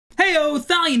Heyo,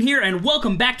 Thalion here, and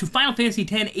welcome back to Final Fantasy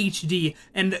X HD.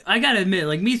 And I gotta admit,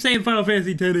 like, me saying Final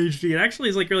Fantasy X HD, it actually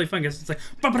is, like, really fun, because it's like,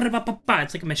 ba-ba-da-ba-ba-ba.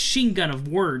 It's like a machine gun of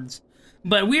words.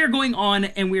 But we are going on,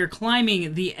 and we are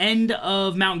climbing the end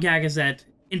of Mount Gagazet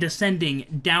and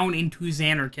descending down into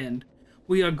Zanarkand.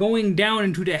 We are going down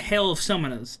into the Hell of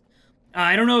Summoners.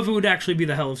 I don't know if it would actually be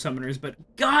the Hell of Summoners, but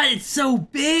God, it's so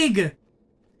big!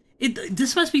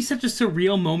 This must be such a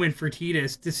surreal moment for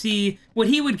Tidus, to see what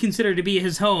he would consider to be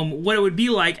his home, what it would be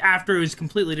like after it was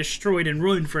completely destroyed and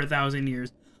ruined for 1,000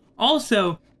 years.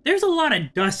 Also, there's a lot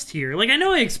of dust here. Like, I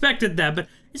know I expected that, but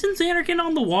isn't Zanarkand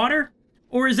on the water?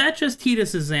 Or is that just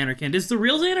Tidus' Zanarkand? Is the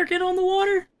real Zanarkand on the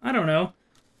water? I don't know.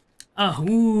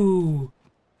 Ooh.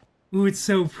 Ooh, it's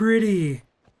so pretty.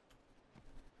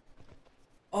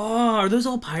 Oh, are those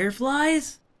all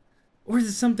fireflies? Or is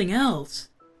it something else?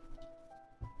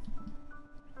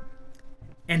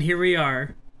 And here we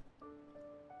are.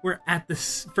 We're at the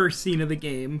first scene of the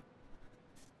game,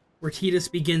 where Tidus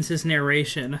begins his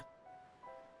narration.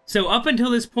 So up until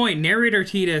this point, narrator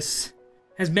Tidus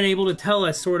has been able to tell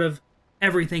us sort of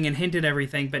everything and hint at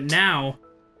everything, but now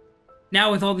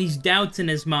with all these doubts in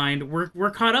his mind,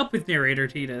 we're caught up with narrator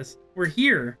Tidus. We're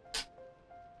here.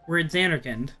 We're at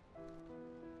Zanarkand.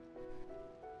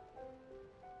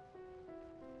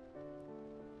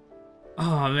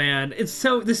 Oh man, it's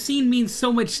the scene means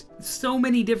so much, so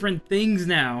many different things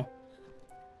now.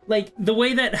 Like, the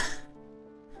way that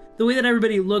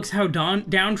everybody looks, how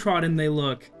downtrodden they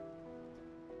look.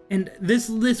 And this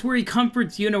where he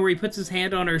comforts Yuna, where he puts his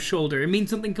hand on her shoulder, it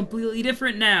means something completely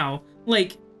different now.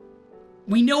 Like,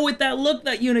 we know what that look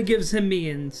that Yuna gives him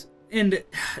means. And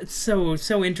it's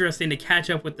so interesting to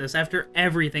catch up with this after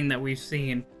everything that we've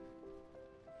seen.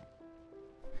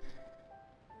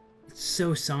 It's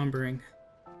so sombering.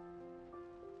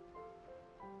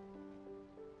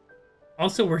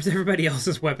 Also, where's everybody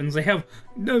else's weapons? They have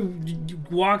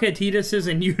Waka, Tidus's,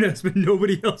 and Yuna's, but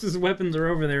nobody else's weapons are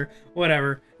over there.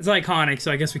 Whatever. It's iconic,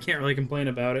 so I guess we can't really complain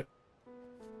about it.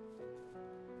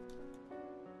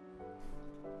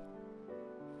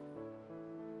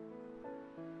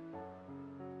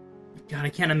 God, I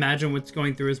can't imagine what's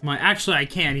going through his mind. Actually, I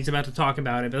can. He's about to talk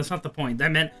about it, but that's not the point. I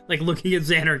meant, like, looking at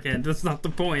Zanarkand. That's not the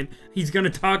point. He's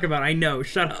gonna talk about it. I know.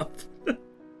 Shut up.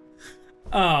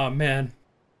 Oh, man.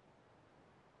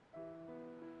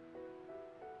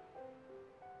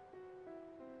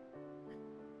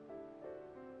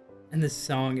 And this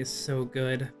song is so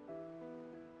good.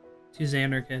 To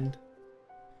Zanarkand.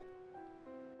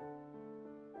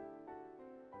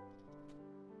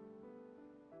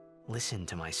 Listen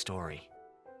to my story.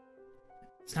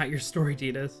 It's not your story,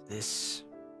 Tidus. This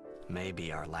may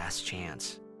be our last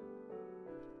chance.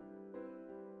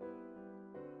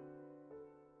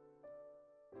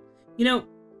 You know,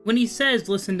 when he says,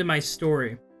 listen to my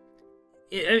story,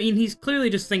 I mean, he's clearly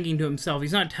just thinking to himself.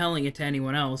 He's not telling it to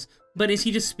anyone else. But is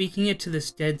he just speaking it to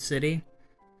this dead city?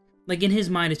 Like, in his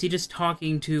mind, is he just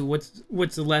talking to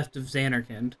what's left of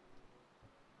Zanarkand?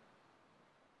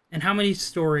 And how many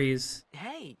stories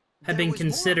have been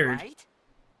considered? More, right?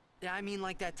 I mean,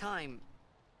 like that time.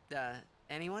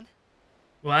 Anyone?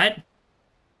 What?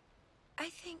 I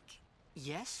think...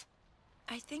 Yes?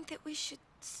 I think that we should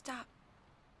stop.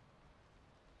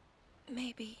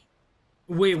 Maybe.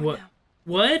 Wait, what? Now.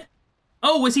 What?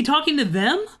 Oh, was he talking to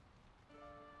them?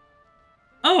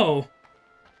 Oh.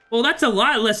 Well, that's a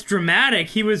lot less dramatic.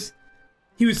 He was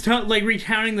like,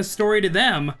 recounting the story to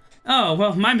them. Oh,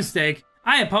 well, my mistake.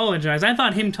 I apologize. I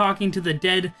thought him talking to the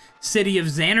dead city of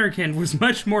Zanarkand was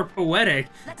much more poetic,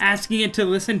 asking it to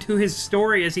listen to his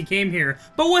story as he came here.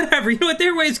 But whatever, you know what,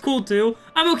 their way is cool too.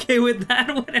 I'm okay with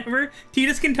that, whatever.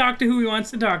 Tidus can talk to who he wants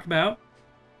to talk about.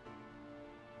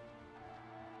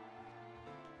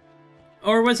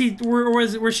 Or was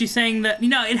she saying that, you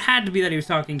know, it had to be that he was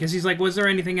talking, because he's like, was there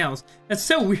anything else? That's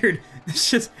so weird. It's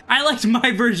just, I liked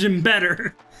my version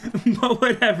better. But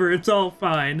whatever, it's all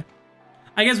fine.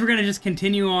 I guess we're gonna just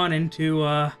continue on into,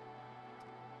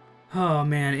 oh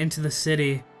man, into the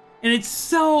city. And it's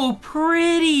so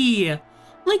pretty!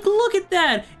 Like, look at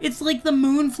that! It's like the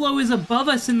moon flow is above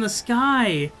us in the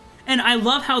sky. And I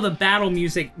love how the battle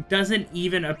music doesn't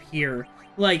even appear.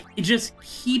 Like, it just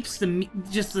keeps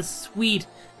the sweet,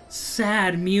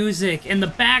 sad music. And the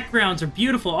backgrounds are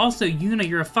beautiful. Also, Yuna,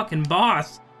 you're a fucking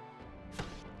boss.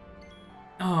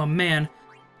 Oh man.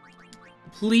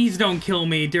 Please don't kill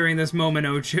me during this moment,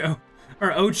 Ocho.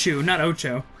 Or Ochu, not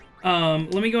Ocho.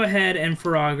 Let me go ahead and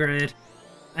Faraga it,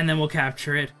 and then we'll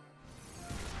capture it.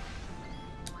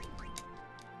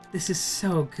 This is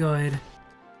so good.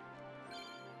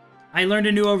 I learned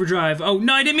a new overdrive. Oh,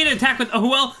 no, I didn't mean to attack with... Oh,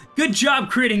 well, good job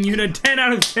critting, Yuna. 10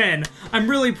 out of 10. I'm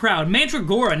really proud.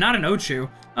 Mandragora, not an Ochu.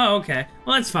 Oh, okay.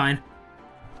 Well, that's fine.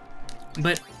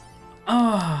 But,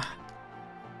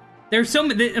 there's so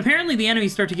many... Apparently, the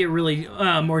enemies start to get really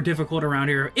more difficult around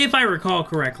here, if I recall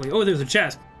correctly. Oh, there's a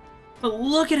chest. But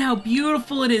look at how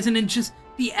beautiful it is, and it's just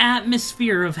the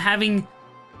atmosphere of having...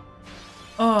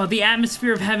 Oh, the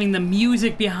atmosphere of having the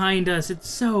music behind us. It's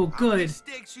so good. How many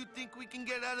steaks you think we can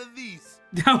get out of these?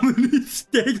 How many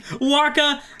steaks?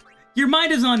 Waka, your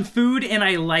mind is on food, and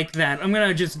I like that. I'm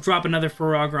gonna just drop another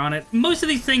Frogger on it. Most of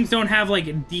these things don't have,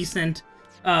 like, decent,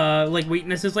 like,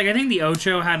 weaknesses. Like, I think the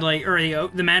Ocho had, like, or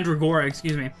the Mandragora,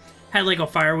 excuse me, had, like, a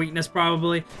fire weakness,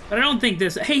 probably. But I don't think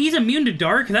this... Hey, he's immune to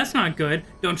dark. That's not good.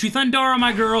 Don't you Thundara,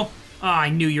 my girl. Oh, I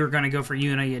knew you were gonna go for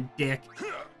Yuna, you dick.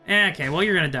 Okay, well,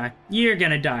 you're gonna die. You're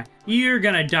gonna die. You're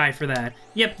gonna die for that.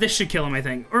 Yep, this should kill him, I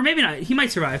think. Or maybe not. He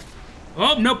might survive.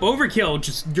 Oh, nope, overkill.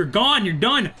 Just, you're gone. You're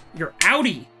done. You're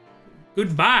outie.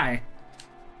 Goodbye.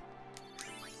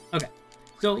 Okay,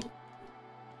 so...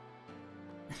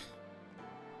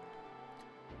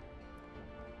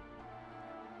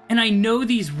 And I know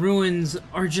these ruins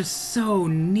are just so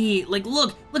neat. Like,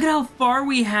 look at how far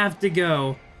we have to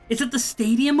go. Is it the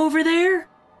stadium over there?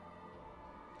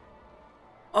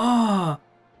 Oh,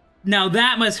 now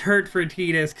that must hurt for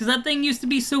Tidus, because that thing used to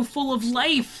be so full of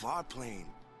life. Far plane.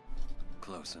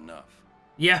 Close enough.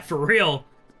 Yeah, for real.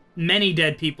 Many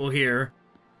dead people here.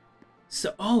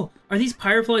 So, oh, are these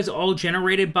Pyreflies all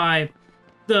generated by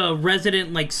the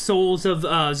resident, like, souls of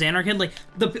Zanarkand? Like,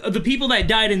 the people that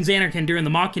died in Zanarkand during the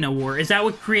Machina War. Is that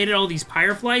what created all these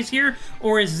Pyreflies here?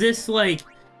 Or is this, like,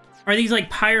 are these, like,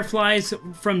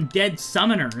 Pyreflies from dead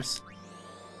summoners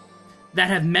that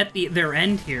have met their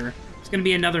end here? It's gonna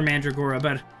be another Mandragora,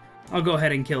 but I'll go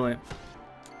ahead and kill it.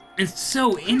 It's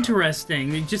so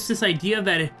interesting, just this idea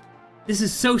that this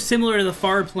is so similar to the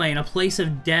Far Plane, a place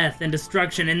of death and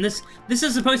destruction, and this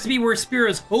is supposed to be where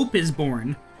Spira's hope is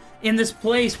born. In this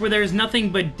place where there's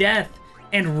nothing but death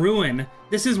and ruin.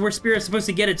 This is where Spira's supposed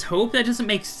to get its hope? That doesn't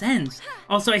make sense.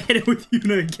 Also, I hit it with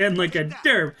Yuna again like a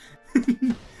derp.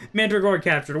 Mandragora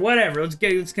captured, whatever, let's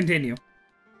continue.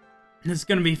 This is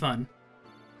gonna be fun.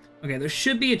 Okay, there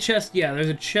should be a chest. Yeah, there's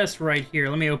a chest right here.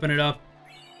 Let me open it up.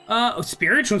 Oh,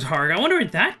 Spiritual Target. I wonder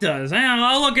what that does.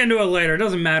 I'll look into it later. It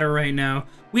doesn't matter right now.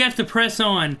 We have to press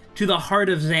on to the heart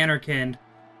of Zanarkand.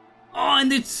 Oh,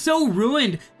 and it's so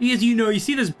ruined. Because, you know, you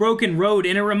see this broken road,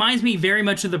 and it reminds me very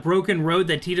much of the broken road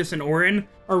that Tidus and Auron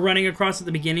are running across at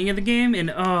the beginning of the game. And,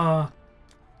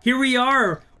 here we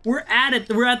are. We're at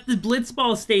it. We're at the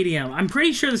blitzball stadium. I'm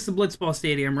pretty sure this is the blitzball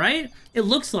stadium, right? It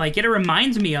looks like it. It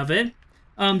reminds me of it.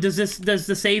 Does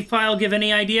the save file give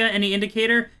any idea, any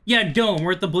indicator? Yeah, dome.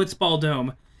 We're at the blitzball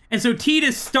dome. And so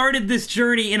Tidus started this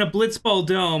journey in a blitzball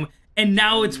dome, and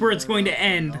now it's where it's going to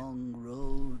end. Long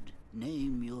road.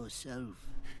 Name yourself.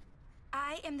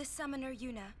 I am the summoner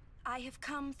Yuna. I have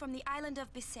come from the island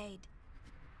of Besaid.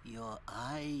 Your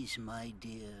eyes, my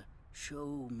dear,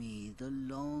 show me the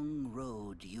long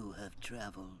road you have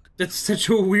traveled. That's such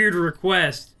a weird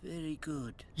request. Very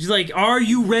good. She's like, are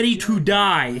you ready to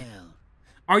die?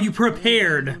 Are you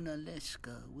prepared? Lady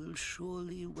Yunalesca will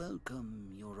surely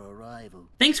welcome your arrival.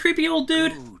 Thanks, creepy old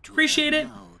dude. Appreciate it.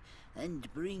 And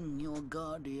bring your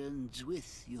guardians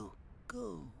with you.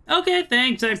 Go. Okay,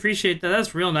 thanks. I appreciate that.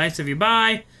 That's real nice of you.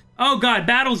 Bye. Oh god,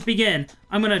 battles begin.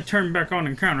 I'm gonna turn back on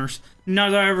encounters.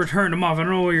 Not that I ever turned them off. I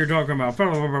don't know what you're talking about.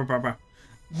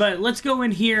 But let's go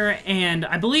in here, and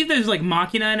I believe there's like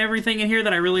Machina and everything in here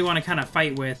that I really want to kind of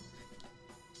fight with.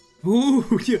 Ooh,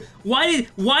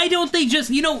 why don't they just,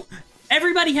 you know,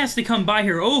 everybody has to come by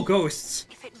here. Oh, ghosts.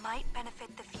 If it might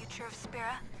benefit the future of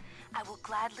Spira, I will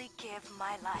gladly give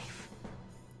my life.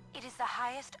 It is the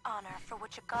highest honor for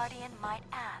which a guardian might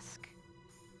ask.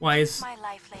 Why is... My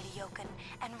life, Lady Yunalesca,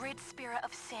 and rid Spira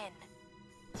of sin.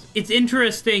 It's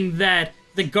interesting that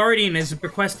the guardian is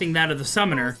requesting that of the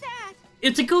summoner.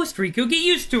 It's a ghost, Riku. Get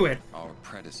used to it. Our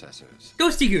predecessors.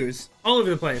 Ghosty goos. All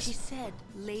over the place. She said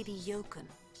Lady Yunalesca,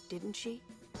 didn't she?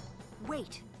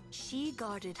 Wait, she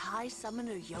guarded High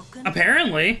Summoner Yunalesca?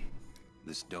 Apparently.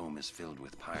 This dome is filled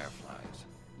with fireflies.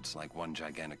 It's like one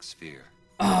gigantic sphere.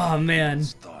 Oh, man.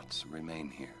 Its thoughts remain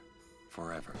here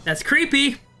forever. That's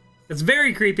creepy. That's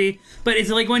very creepy. But it's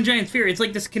like one giant sphere. It's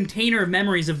like this container of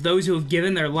memories of those who have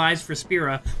given their lives for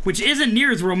Spira, which isn't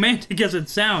near as romantic as it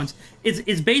sounds.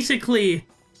 It's basically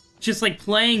just like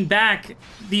playing back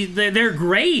their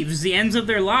graves, the ends of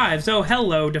their lives. Oh,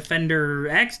 hello, Defender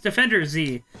X, Defender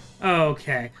Z.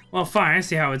 Okay. Well, fine. I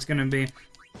see how it's gonna be.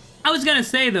 I was gonna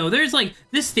say, though, there's like,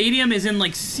 this stadium is in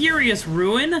like serious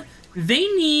ruin, they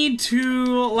need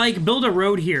to, like, build a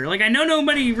road here. Like, I know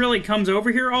nobody really comes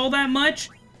over here all that much.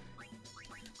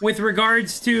 With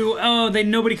regards to,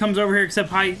 nobody comes over here except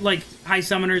high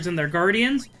summoners and their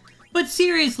guardians. But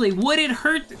seriously, would it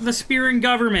hurt the Spiran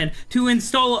government to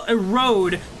install a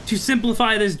road to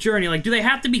simplify this journey? Like, do they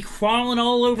have to be crawling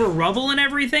all over rubble and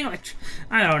everything? Like,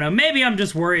 I don't know. Maybe I'm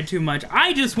just worried too much.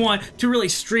 I just want to really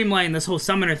streamline this whole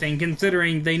summoner thing,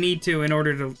 considering they need to in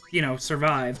order to, you know,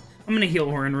 survive. I'm gonna heal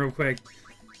Orin real quick.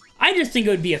 I just think it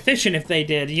would be efficient if they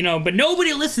did, you know, but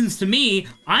nobody listens to me.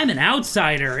 I'm an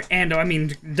outsider, and, I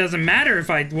mean, it doesn't matter if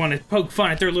I want to poke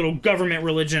fun at their little government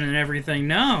religion and everything.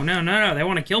 No, no, no, no. They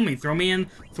want to kill me. Throw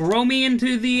me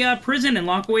into the prison and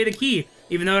lock away the key,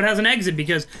 even though it has an exit,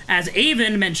 because, as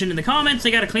Avon mentioned in the comments,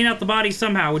 they gotta clean out the body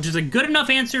somehow, which is a good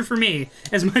enough answer for me,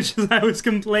 as much as I was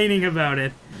complaining about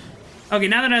it. Okay,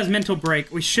 now that it has mental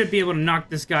break, we should be able to knock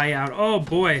this guy out. Oh,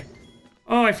 boy.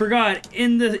 Oh, I forgot.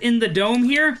 In the dome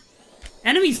here,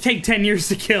 enemies take 10 years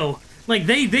to kill. Like,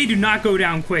 they do not go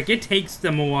down quick. It takes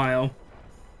them a while.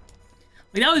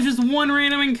 Like, that was just one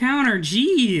random encounter.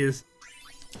 Jeez.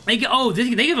 Like, oh, they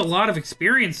give a lot of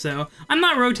experience, though. I'm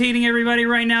not rotating everybody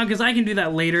right now, because I can do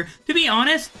that later. To be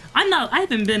honest, I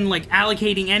haven't been, like,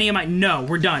 allocating any of my... No,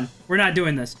 we're done. We're not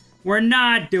doing this. We're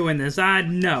not doing this.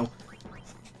 No.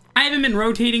 I haven't been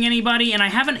rotating anybody, and I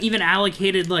haven't even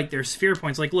allocated, like, their sphere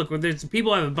points. Like, look, there's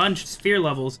people who have a bunch of sphere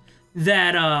levels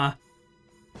that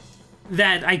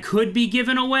I could be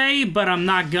giving away, but I'm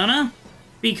not gonna,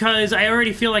 because I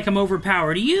already feel like I'm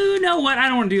overpowered. You know what? I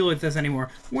don't want to deal with this anymore.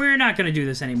 We're not gonna do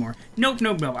this anymore. Nope,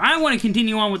 nope, nope. I want to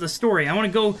continue on with the story. I want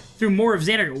to go through more of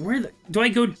Zanarkand. Do I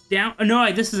go down? Oh, no,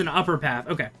 this is an upper path.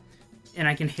 Okay. And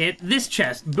I can hit this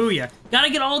chest. Booyah. Gotta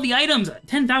get all the items.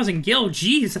 10,000 gil.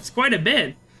 Jeez, that's quite a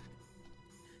bit.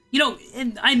 You know,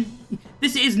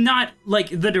 this is not, like,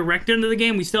 the direct end of the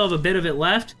game. We still have a bit of it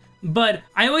left. But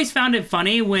I always found it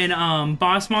funny when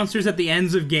boss monsters at the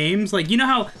ends of games, like, you know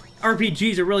how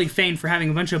RPGs are really famed for having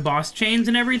a bunch of boss chains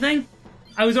and everything?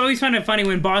 I was always found it funny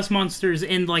when boss monsters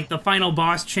in, like, the final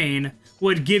boss chain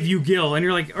would give you gil, and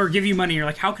you're like, or give you money, and you're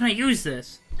like, how can I use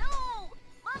this? No!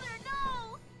 Mother,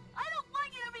 no! I don't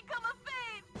want you to become a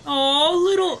fave! Oh,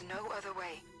 little... There's no other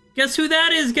way. Guess who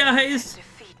that is, guys?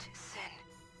 Defeat sin.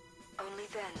 Only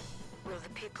then will the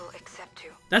people accept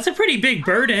you. That's a pretty big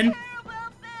burden.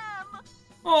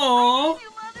 Oh. You,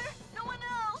 Mother. No one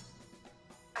else.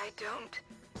 I don't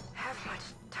have much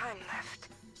time left.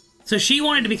 So she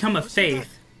wanted to become a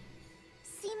faith.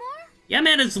 Seymour? Yeah,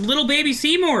 man, it's little baby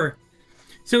Seymour.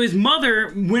 So his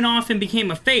mother went off and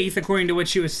became a faith, according to what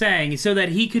she was saying, so that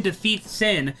he could defeat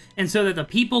sin, and so that the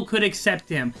people could accept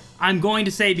him. I'm going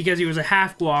to say because he was a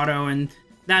half-Guado, and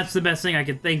that's the best thing I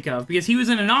could think of, because he was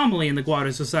an anomaly in the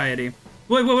Guado society.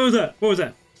 Wait, what was that? What was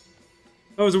that?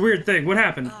 That was a weird thing. What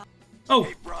happened? Oh.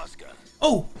 Hey, Braska.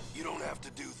 Oh. You don't have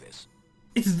to do this.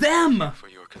 It's them. For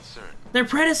your concern. Their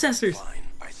predecessors. Fine.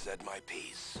 I said my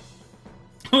piece.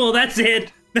 Oh, that's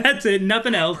it. That's it.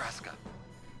 Nothing else. Braska,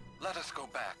 let us go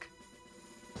back.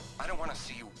 I don't want to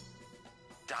see you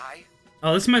die.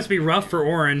 Oh, this must be rough for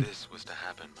Orin. This was to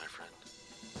happen, my friend.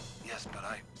 Yes, but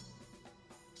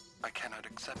I cannot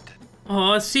accept it.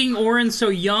 Oh, seeing Orin so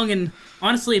young and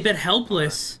honestly a bit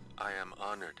helpless. I am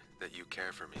honored that you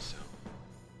care for me so.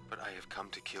 But I have come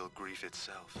to kill grief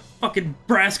itself. Fucking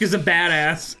Braska's a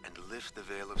badass. And lift the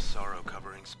veil of sorrow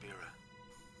covering Spira.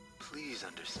 Please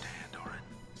understand,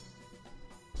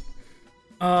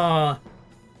 Orin.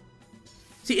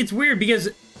 See, it's weird because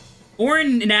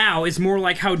Orin now is more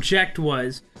like how Jecht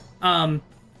was.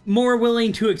 More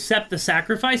willing to accept the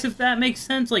sacrifice, if that makes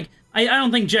sense. Like, I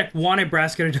don't think Jecht wanted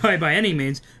Braska to die by any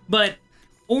means, but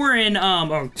Orin,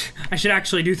 oh, I should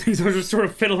actually do things. I was just sort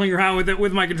of fiddling around with it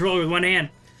with my controller with one hand.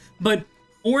 But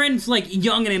Orin's, like,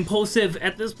 young and impulsive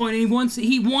at this point, and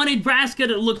he wanted Braska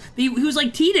to look... He was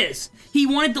like Tidus. He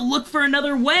wanted to look for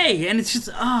another way, and it's just,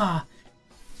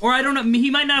 Or I don't know, he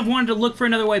might not have wanted to look for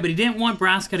another way, but he didn't want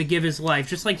Braska to give his life,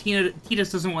 just like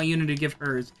Tidus doesn't want Yuna to give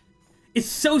hers. It's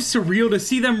so surreal to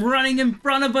see them running in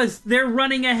front of us. They're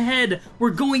running ahead. We're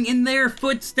going in their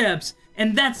footsteps,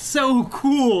 and that's so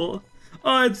cool.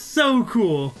 Oh, it's so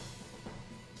cool.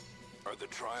 Are the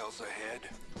trials ahead?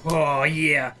 Oh,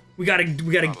 yeah. We gotta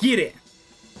get it.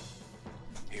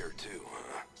 Here too,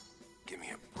 huh? Give me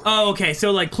a break. Oh, okay.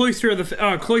 So like Cloister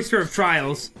of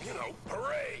Trials. You know,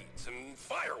 parades and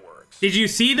fireworks. Did you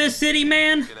see this city,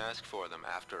 man? You can ask for them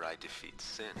after I defeat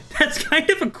sin. That's kind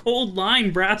of a cold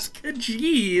line, Braska.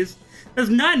 Jeez, that's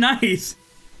not nice.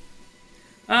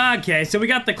 Okay, so we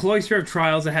got the Cloister of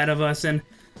Trials ahead of us, and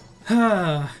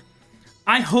I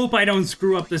I hope I don't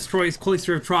screw up this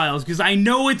Cloister of Trials, because I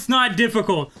know it's not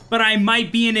difficult, but I might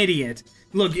be an idiot.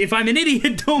 Look, if I'm an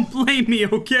idiot, don't blame me,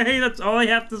 okay? That's all I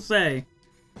have to say.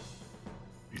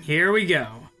 Here we go.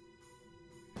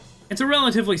 It's a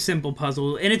relatively simple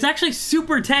puzzle, and it's actually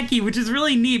super techy, which is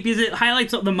really neat because it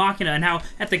highlights the Machina and how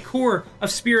at the core of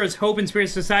Spira's hope and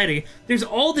Spira's society, there's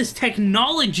all this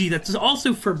technology that's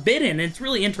also forbidden, and it's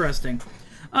really interesting.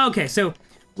 Okay, so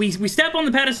we step on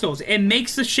the pedestals. It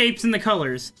makes the shapes and the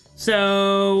colors.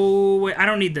 So, I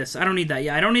don't need this. I don't need that.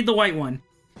 Yeah, I don't need the white one.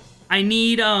 I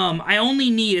need, I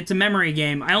only need, it's a memory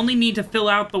game. I only need to fill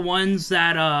out the ones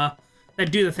that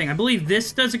do the thing. I believe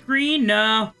this does a green?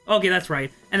 No. Okay, that's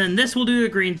right. And then this will do the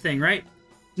green thing, right?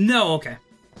 No, okay.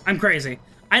 I'm crazy.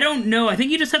 I don't know. I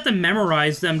think you just have to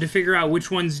memorize them to figure out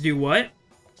which ones do what.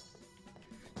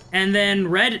 And then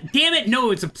red... Damn it!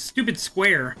 No, it's a stupid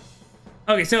square.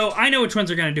 Okay, so I know which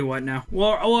ones are gonna do what now.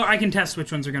 Well, or I can test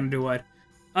which ones are gonna do what.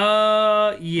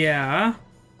 Yeah.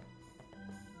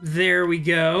 There we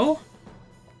go.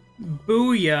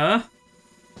 Booyah.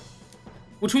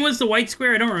 Which one was the white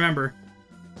square? I don't remember.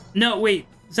 No, wait.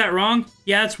 Is that wrong?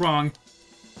 Yeah, that's wrong.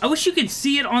 I wish you could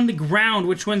see it on the ground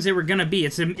which ones they were gonna be.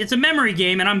 It's a memory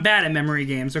game, and I'm bad at memory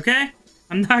games, okay?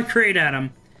 I'm not great at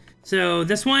them. So,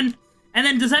 this one. And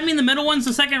then, does that mean the middle one's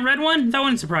the second red one? That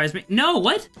wouldn't surprise me. No,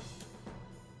 what?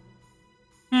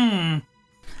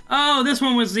 Oh, this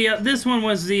one was the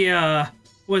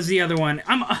other one.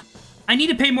 I need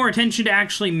to pay more attention to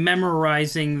actually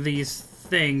memorizing these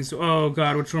things. Oh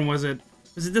god, which one was it?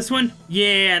 Was it this one?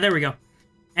 Yeah, there we go.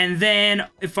 And then,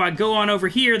 if I go on over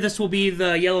here, this will be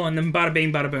the yellow, and then bada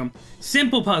bing, bada boom.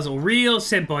 Simple puzzle, real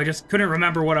simple. I just couldn't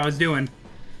remember what I was doing.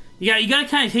 You gotta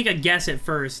kind of take a guess at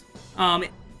first.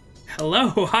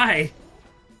 Hello, hi.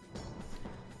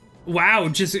 Wow,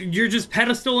 you're just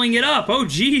pedestaling it up. Oh,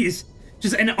 jeez.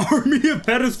 Just an army of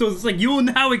pedestals. It's like, you will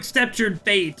now accept your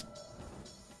fate.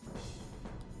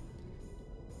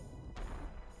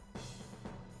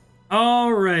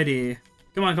 Alrighty.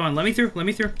 Come on, come on. Let me through. Let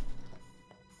me through.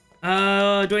 Do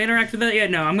I interact with that? Yeah,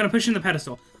 no. I'm gonna push in the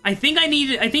pedestal. I think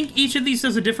each of these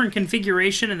does a different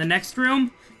configuration in the next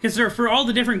room, because they're for all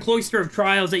the different Cloister of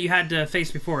Trials that you had to face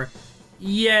before.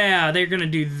 Yeah, they're gonna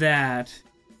do that.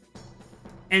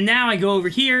 And now I go over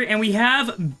here, and we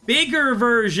have bigger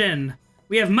version.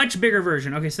 We have much bigger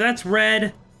version. Okay, so that's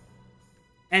red.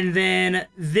 And then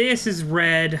this is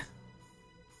red.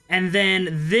 And then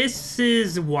this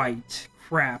is white.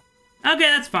 Crap. Okay,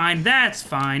 that's fine. That's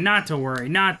fine. Not to worry.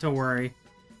 Not to worry.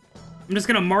 I'm just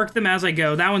gonna mark them as I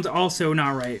go. That one's also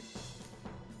not right.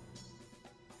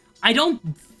 I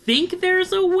don't think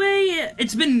there's a way.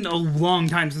 It's been a long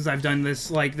time since I've done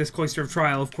this, like, this Cloister of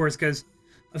Trial, of course, because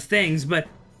of things, but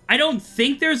I don't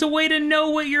think there's a way to know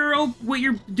what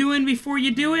you're doing before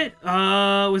you do it.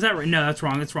 Was that right? No, that's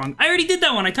wrong. That's wrong. I already did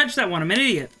that one. I touched that one. I'm an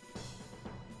idiot.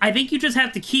 I think you just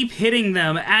have to keep hitting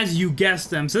them as you guess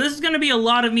them. So this is going to be a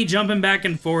lot of me jumping back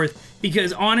and forth,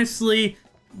 because honestly,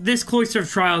 this Cloister of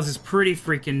Trials is pretty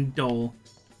freaking dull.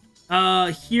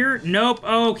 Here? Nope.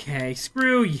 Okay.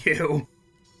 Screw you.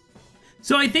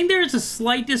 So I think there's a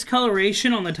slight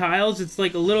discoloration on the tiles. It's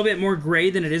like a little bit more gray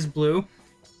than it is blue,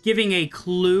 giving a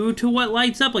clue to what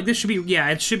lights up. Like this should be, yeah,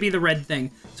 it should be the red thing.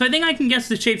 So I think I can guess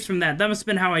the shapes from that. That must have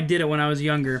been how I did it when I was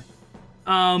younger.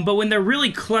 But when they're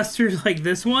really clustered like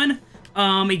this one,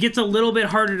 it gets a little bit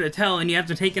harder to tell, and you have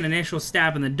to take an initial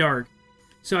stab in the dark.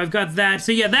 So I've got that.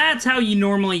 So yeah, that's how you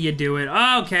do it.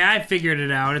 Okay, I figured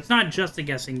it out. It's not just a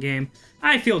guessing game.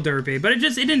 I feel derpy, but it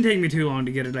didn't take me too long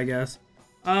to get it, I guess.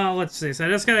 Let's see. So I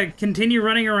just gotta continue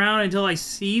running around until I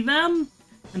see them,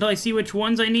 until I see which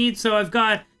ones I need. So I've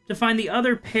got to find the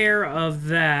other pair of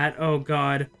that. Oh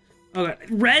god. Oh god.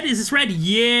 Red? Is this red?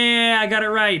 Yeah, I got it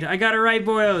right. I got it right,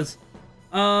 boyos.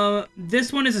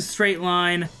 This one is a straight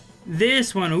line.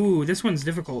 This one, ooh, this one's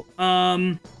difficult.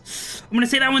 I'm gonna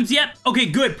say that one's, yep. Okay,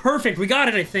 good, perfect. We got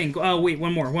it, I think. Oh, wait,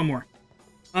 one more.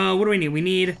 What do we need? We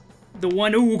need the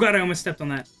one, ooh, god, I almost stepped on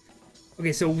that.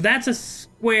 Okay, so that's a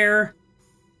square,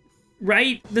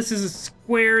 right? This is a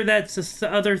square, that's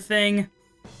the other thing.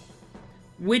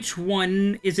 Which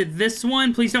one? Is it this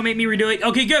one? Please don't make me redo it.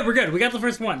 Okay, good, we're good. We got the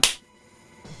first one.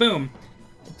 Boom.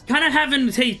 Kind of having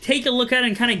to take a look at it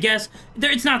and kind of guess.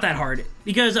 It's not that hard,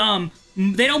 because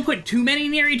they don't put too many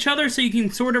near each other, so you can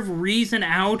sort of reason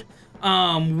out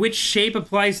which shape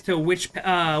applies to which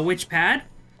pad.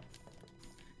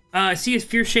 See a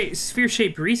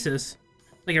sphere-shaped Reese's,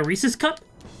 like a Reese's cup.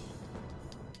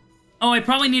 Oh, I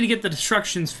probably need to get the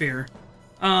destruction sphere.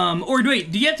 Or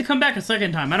wait, do you have to come back a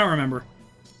second time? I don't remember.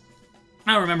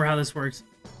 I don't remember how this works.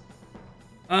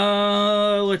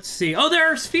 Let's see. Oh,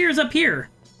 there are spheres up here.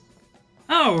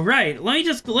 Oh, right. Let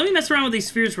me mess around with these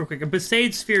spheres real quick. A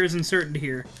Besaid sphere is inserted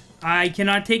here. I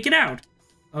cannot take it out.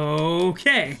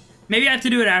 Okay. Maybe I have to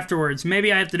do it afterwards.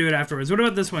 What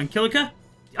about this one? Kilika?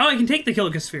 Oh, I can take the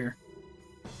Kilika sphere.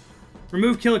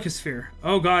 Remove Kilika sphere.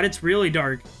 Oh god, it's really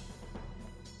dark.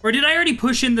 Or did I already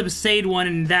push in the Besaid one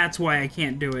and that's why I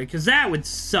can't do it? Because that would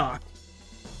suck.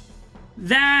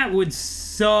 That would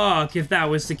suck if that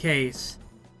was the case.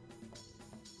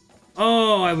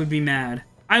 Oh, I would be mad.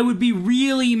 I would be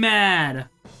really mad.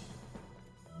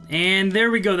 And there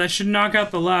we go. That should knock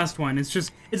out the last one. It's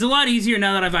a lot easier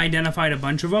now that I've identified a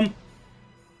bunch of them.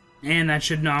 And that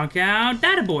should knock out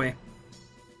Data Boy.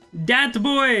 Data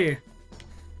Boy!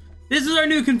 This is our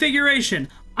new configuration.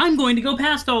 I'm going to go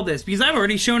past all this because I've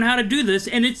already shown how to do this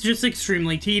and it's just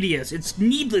extremely tedious. It's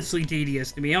needlessly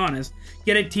tedious, to be honest.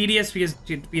 Get it? Tedious because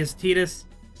Tidus?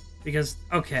 Because,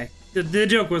 okay. The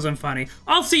joke wasn't funny.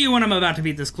 I'll see you when I'm about to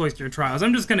beat this Cloister of Trials.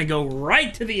 I'm just gonna go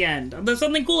right to the end. Unless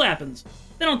something cool happens.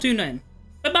 Then I'll tune in.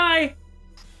 Bye-bye!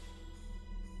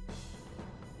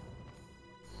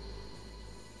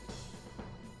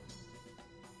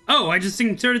 Oh, I just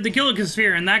inserted the Kilika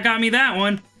sphere and that got me that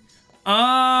one.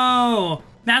 Oh,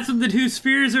 that's what the two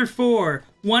spheres are for.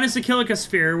 One is the Kilika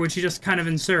sphere, which you just kind of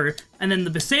insert, and then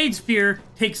the Besaid sphere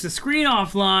takes the screen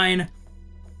offline,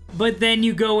 but then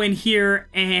you go in here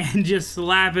and just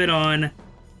slap it on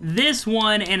this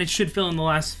one, and it should fill in the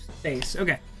last space.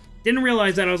 Okay, didn't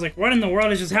realize that. I was like, what in the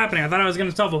world is just happening? I thought I was going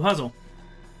to solve a puzzle.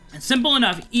 It's simple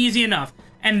enough, easy enough,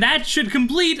 and that should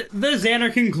complete the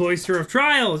Zanarkand Cloister of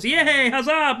Trials. Yay,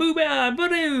 huzzah, booba,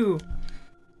 boo-doo!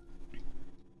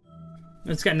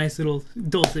 It's got nice little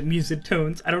dulcet music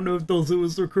tones. I don't know if dulcet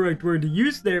was the correct word to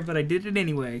use there, but I did it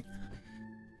anyway.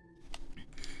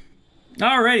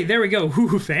 Alrighty, there we go.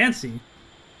 Ooh, fancy.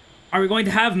 Are we going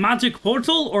to have magic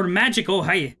portal or magic? Oh,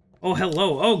 hi. Oh,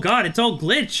 hello. Oh, God, it's all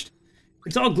glitched.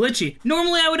 It's all glitchy.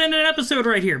 Normally, I would end an episode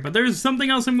right here, but there's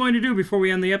something else I'm going to do before we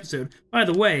end the episode. By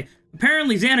the way,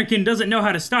 apparently Zanarkand doesn't know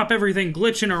how to stop everything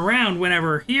glitching around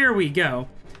whenever... Here we go.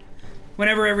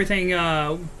 Whenever everything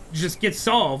just gets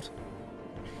solved.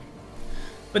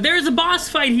 But there's a boss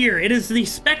fight here. It is the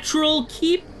Spectral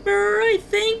Keeper, I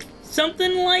think?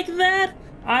 Something like that?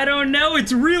 I don't know.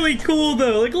 It's really cool,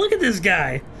 though. Like, look at this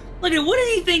guy. Look at, what does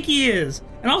he think he is?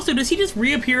 And also, does he just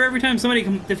reappear every time somebody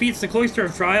defeats the Cloister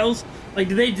of Trials? Like,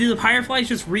 do the Fireflies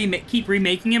just keep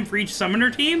remaking him for each summoner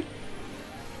team?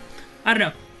 I don't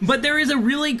know. But there is a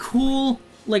really cool,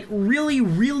 like, really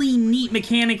neat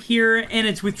mechanic here, and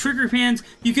it's with trigger pans.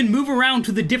 You can move around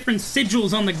to the different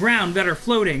sigils on the ground that are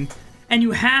floating. And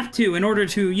you have to in order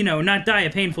to, you know, not die a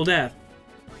painful death.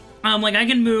 Like, I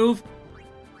can move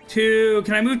to...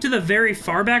 Can I move to the very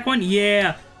far back one?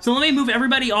 Yeah. So let me move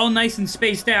everybody all nice and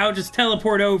spaced out. Just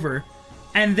teleport over.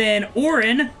 And then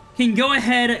Orin can go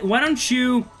ahead... Why don't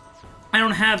you... I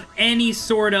don't have any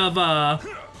sort of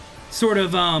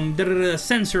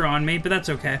sensor on me, but that's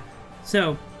okay.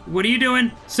 So, what are you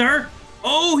doing, sir?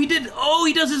 Oh, he did... Oh,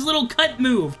 he does his little cut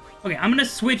move. Okay, I'm gonna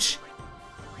switch...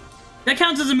 That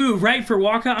counts as a move, right, for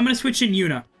Waka? I'm gonna switch in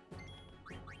Yuna.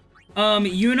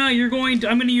 Yuna, you're going to...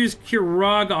 I'm gonna use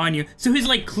Kiraga on you. So his,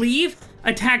 like, cleave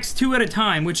attacks 2 at a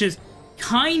time, which is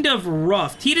kind of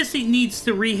rough. Tidus needs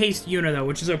to re-haste Yuna, though,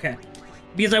 which is okay.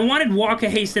 Because I wanted Waka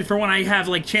hasted for when I have,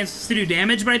 like, chances to do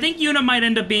damage, but I think Yuna might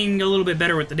end up being a little bit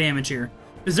better with the damage here.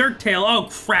 Berserk Tail. Oh,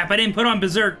 crap, I didn't put on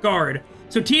Berserk Guard.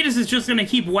 So Tidus is just gonna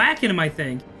keep whacking him, I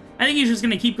think. I think he's just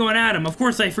gonna keep going at him. Of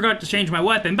course, I forgot to change my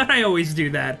weapon, but I always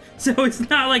do that. So it's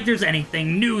not like there's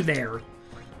anything new there.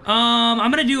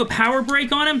 I'm gonna do a power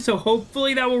break on him, so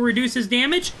hopefully that will reduce his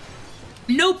damage.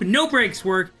 Nope, no breaks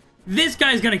work. This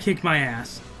guy's gonna kick my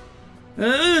ass.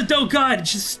 Oh god,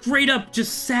 just straight up,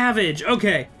 just savage.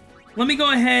 Okay, let me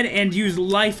go ahead and use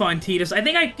life on Tidus. I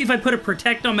think if I put a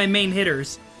protect on my main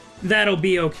hitters, that'll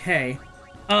be okay.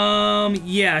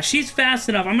 Yeah, she's fast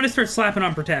enough. I'm gonna start slapping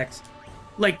on protects.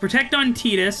 Like, protect on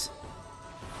Tidus,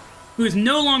 who is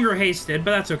no longer hasted,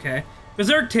 but that's okay.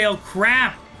 Berserk Tail,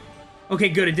 crap! Okay,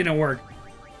 good, it didn't work.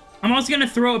 I'm also gonna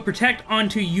throw a protect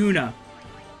onto Yuna.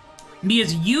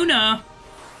 Because Yuna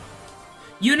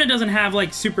doesn't have,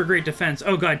 like, super great defense.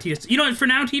 Oh god, Tidus. You know what, for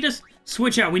now, Tidus,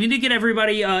 switch out. We need to get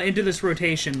everybody into this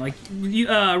rotation. Like,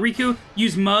 Riku,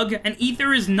 use Mug, and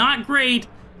Ether is not great.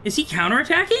 Is he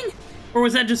counterattacking? Or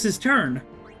was that just his turn?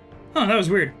 Huh, that was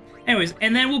weird. Anyways,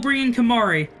 and then we'll bring in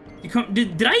Kamari.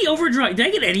 Did I overdrive? Did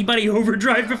I get anybody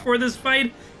overdrive before this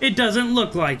fight? It doesn't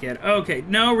look like it. Okay,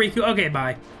 no, Riku. Okay,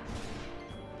 bye.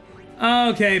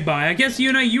 Okay, bye. I guess,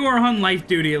 Yuna, you are on life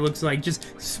duty, it looks like. Just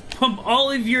pump all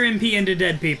of your MP into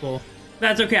dead people.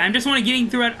 That's okay. I just want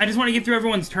to get through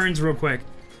everyone's turns real quick.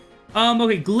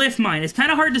 Okay, glyph mine. It's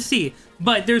kind of hard to see,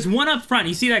 but there's one up front.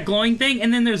 You see that glowing thing?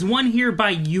 And then there's one here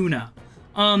by Yuna.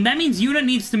 That means Yuna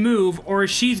needs to move or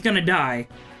she's gonna die.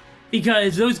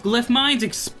 Because those glyph mines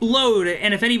explode,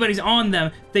 and if anybody's on them,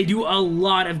 they do a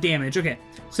lot of damage. Okay,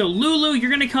 so Lulu,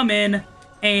 you're gonna come in,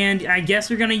 and I guess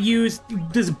we're gonna use...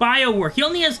 Does bio work? He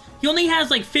only has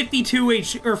like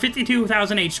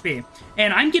 52,000 HP,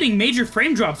 and I'm getting major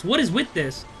frame drops. What is with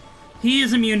this? He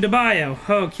is immune to bio.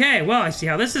 Okay, well, I see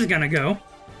how this is gonna go.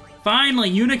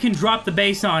 Finally, Yuna can drop the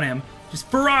base on him. Just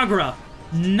Faragra.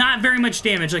 Not very much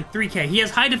damage, like 3k. He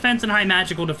has high defense and high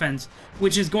magical defense,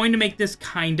 which is going to make this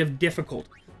kind of difficult.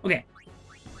 Okay.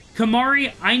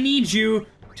 Kamari, I need you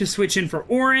to switch in for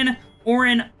Orin.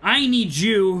 Orin, I need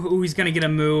you... Ooh, he's gonna get a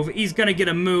move. He's gonna get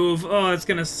a move. Oh, it's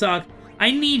gonna suck.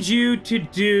 I need you to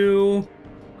do...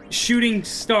 Shooting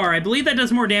Star. I believe that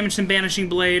does more damage than Banishing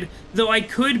Blade, though I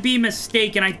could be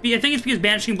mistaken. I think it's because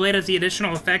Banishing Blade has the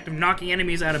additional effect of knocking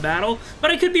enemies out of battle,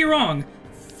 but I could be wrong.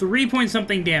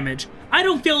 3-point-something damage. I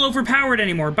don't feel overpowered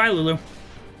anymore. Bye, Lulu.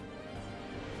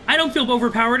 I don't feel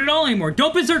overpowered at all anymore.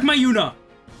 Don't berserk my Yuna!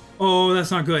 Oh,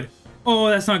 that's not good. Oh,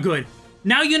 that's not good.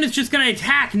 Now Yuna's just gonna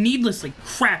attack needlessly.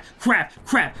 Crap, crap,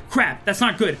 crap, crap. That's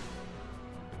not good.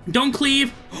 Don't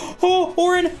cleave. Oh,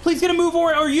 Orin, please get a move,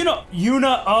 Orin. Or Yuna.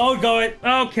 Yuna. Oh, go it.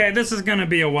 Okay, this is gonna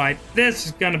be a wipe. This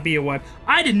is gonna be a wipe.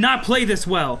 I did not play this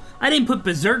well. I didn't put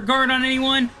Berserk Guard on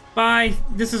anyone. Bye.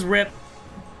 This is RIP.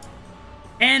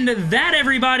 And that,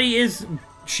 everybody, is...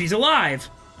 She's alive.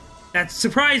 That's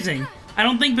surprising. I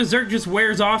don't think Berserk just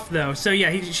wears off, though. So,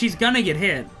 yeah, she's gonna get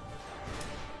hit.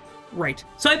 Right.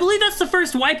 So, I believe that's the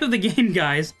first wipe of the game,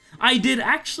 guys. I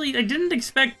didn't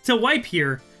expect to wipe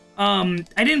here. I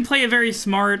didn't play it very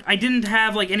smart. I didn't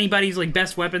have, like, anybody's, like,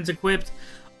 best weapons equipped.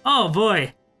 Oh,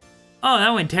 boy. Oh,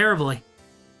 that went terribly.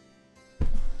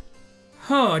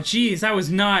 Oh, geez,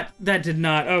 that did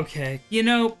not, okay. You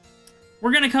know...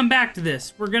 We're gonna come back to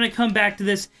this. We're gonna come back to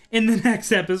this in the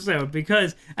next episode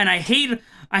because, and I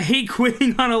hate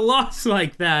quitting on a loss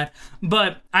like that,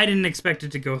 but I didn't expect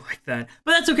it to go like that.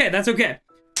 But that's okay, that's okay.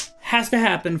 Has to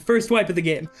happen, first wipe of the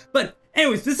game. But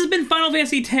anyways, this has been Final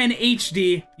Fantasy X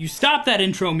HD. You stop that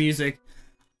intro music.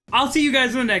 I'll see you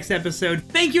guys in the next episode.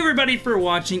 Thank you everybody for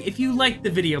watching. If you liked the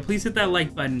video, please hit that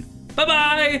like button.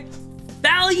 Bye-bye!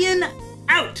 Thalion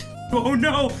out! Oh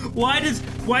no, why does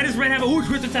Red have a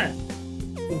quick attack?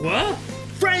 What?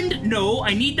 Friend, no,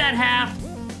 I need that half.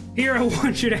 Here, I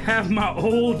want you to have my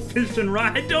old piston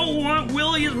rod. I don't want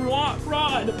Willie's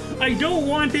rod. I don't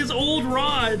want his old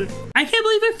rod. I can't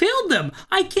believe I failed them.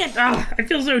 I can't, I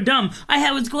feel so dumb. I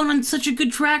was going on such a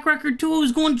good track record too. It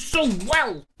was going so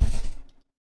well.